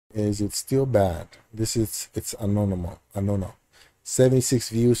is it still bad? It's anonymous. 76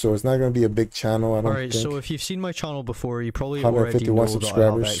 views, so it's not going to be a big channel, I don't think. So if you've seen my channel before, you probably already know that I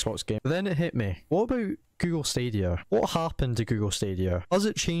have Xbox Game. But then it hit me. What about Google Stadia? What happened to Google Stadia? Has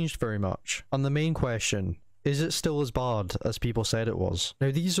it changed very much? And the main question, is it still as bad as people said it was? Now,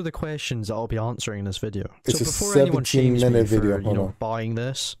 these are the questions that I'll be answering in this video. It's so before anyone shames me for, buying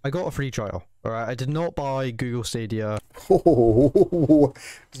this, I got a free trial. Alright, I did not buy Google Stadia. Oh,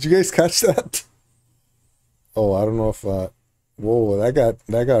 did you guys catch that? Oh, I don't know if... whoa, that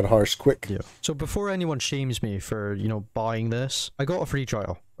got harsh quick. Yeah. So before anyone shames me for, buying this, I got a free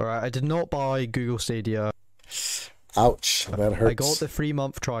trial. Alright, I did not buy Google Stadia. Ouch, that hurts. I got the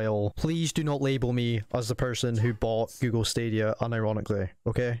 3-month trial. Please do not label me as the person who bought Google Stadia unironically,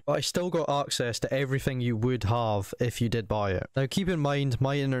 okay? But I still got access to everything you would have if you did buy it. Now keep in mind,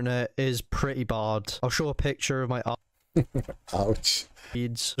 my internet is pretty bad. I'll show a picture of my ouch.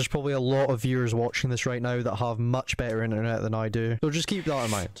 There's probably a lot of viewers watching this right now that have much better internet than I do. So just keep that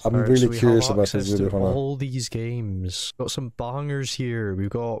in mind. I'm really curious about this video. All these games. Got some bangers here. We've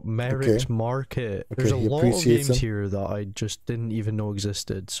got Merrick's Market. There's a lot of games here that I just didn't even know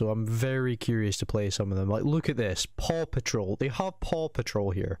existed. So I'm very curious to play some of them. Like, look at this. Paw Patrol. They have Paw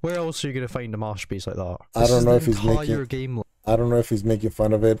Patrol here. Where else are you going to find a masterpiece like that? I don't know if he's making... I don't know if he's making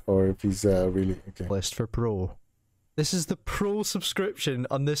fun of it or if he's really... Okay. List for Pro. This is the Pro subscription,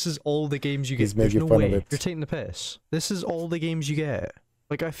 and this is all the games you get. He's making fun of it. You're taking the piss. This is all the games you get.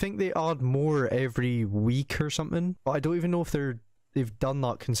 Like, I think they add more every week or something, but I don't even know if they've done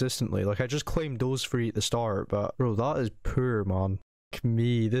that consistently. Like, I just claimed those free at the start, but bro, that is poor, man.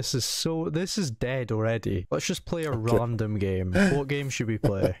 Me, this is dead already. Let's just play a random game. What game should we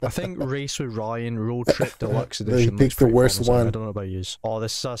play? I think Race with Ryan Road Trip Deluxe Edition. He picked the worst one. I don't know about you. Oh,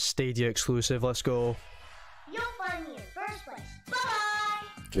 this is a Stadia exclusive. Let's go. You'll find me in first place.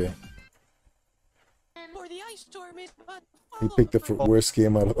 Bye-bye! Okay. For the ice tournament, but he picked the worst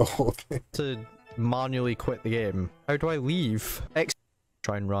game out of the whole thing. To manually quit the game. How do I leave?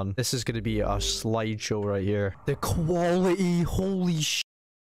 Try and run. This is going to be a slideshow right here. The quality, holy sh**.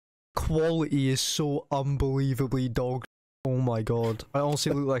 Quality is so unbelievably dog. Oh my god. I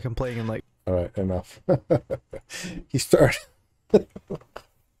honestly look like I'm playing in like... Alright, enough. He started...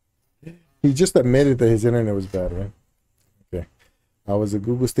 He just admitted that his internet was bad, right? Okay. I was a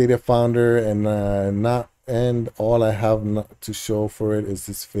Google Stadia founder, and all I have to show for it is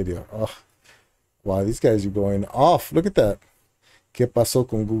this video. Oh, wow, these guys are going off. Look at that. ¿Qué pasó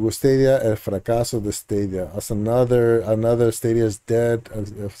con Google Stadia? El fracaso de Stadia. That's another Stadia is dead.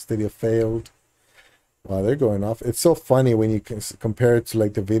 Stadia failed. Wow, they're going off. It's so funny when you can compare it to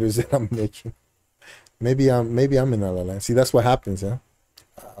like the videos that I'm making. Maybe I'm in La La Land. See, that's what happens, yeah.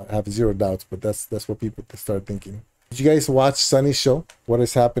 I have zero doubts, but that's what people start thinking. Did you guys watch Sunny's show? What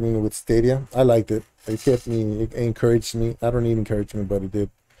is happening with Stadia? I liked it. It kept me, it encouraged me. I don't need encouragement, but it did.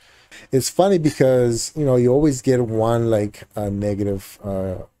 It's funny because, you always get one like a negative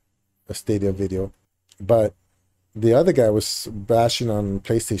a Stadia video, but the other guy was bashing on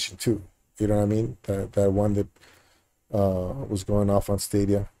PlayStation 2. You know what I mean? That one that was going off on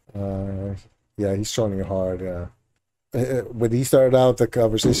Stadia. Yeah, he's showing it hard. But he started out the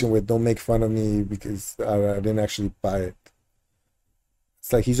conversation with "Don't make fun of me because I didn't actually buy it."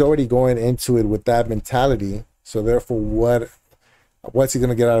 It's like he's already going into it with that mentality. So therefore, what's he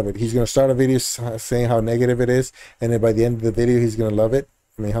gonna get out of it? He's gonna start a video saying how negative it is, and then by the end of the video, he's gonna love it.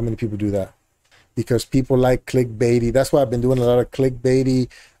 I mean, how many people do that? Because people like clickbaity. That's why I've been doing a lot of clickbaity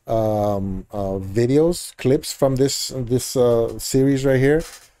videos, clips from this series right here.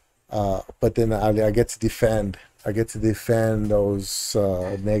 But then I get to defend. Those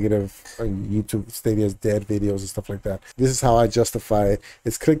negative YouTube Stadia's dead videos and stuff like that. This is how I justify it.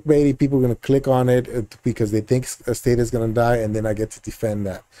 It's clickbaity. People are going to click on it because they think Stadia is going to die, and then I get to defend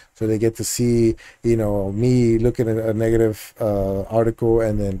that. So they get to see, me looking at a negative article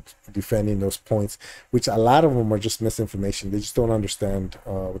and then defending those points, which a lot of them are just misinformation. They just don't understand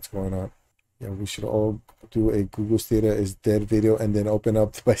what's going on. Yeah, we should all do a Google Stadia is dead video and then open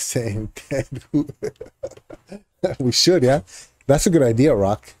up by saying dead. We should, yeah. That's a good idea,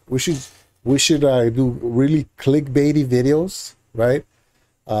 Rock. We should do really clickbaity videos, right?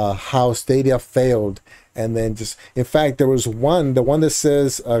 How Stadia failed, and then just, in fact, there was the one that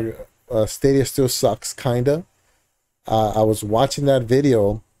says Stadia still sucks, kinda. I was watching that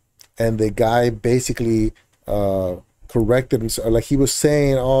video, and the guy basically corrected himself. Like, he was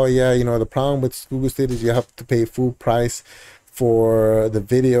saying, oh yeah, the problem with Google Stadia is you have to pay full price for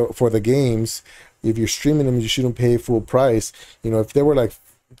the games. If you're streaming them, you shouldn't pay full price. If they were like,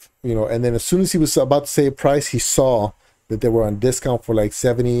 and then as soon as he was about to say a price, he saw that they were on discount for like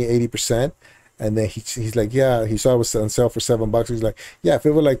 70-80%. And then he's like, yeah, he saw it was on sale for $7. He's like, yeah, if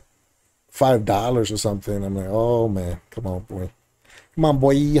it were like $5 or something. I'm like, oh man, come on, boy. Come on,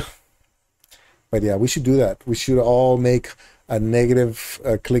 boy. But yeah, we should do that. We should all make a negative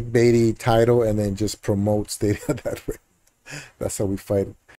clickbaity title and then just promote Stadia that way. That's how we fight it.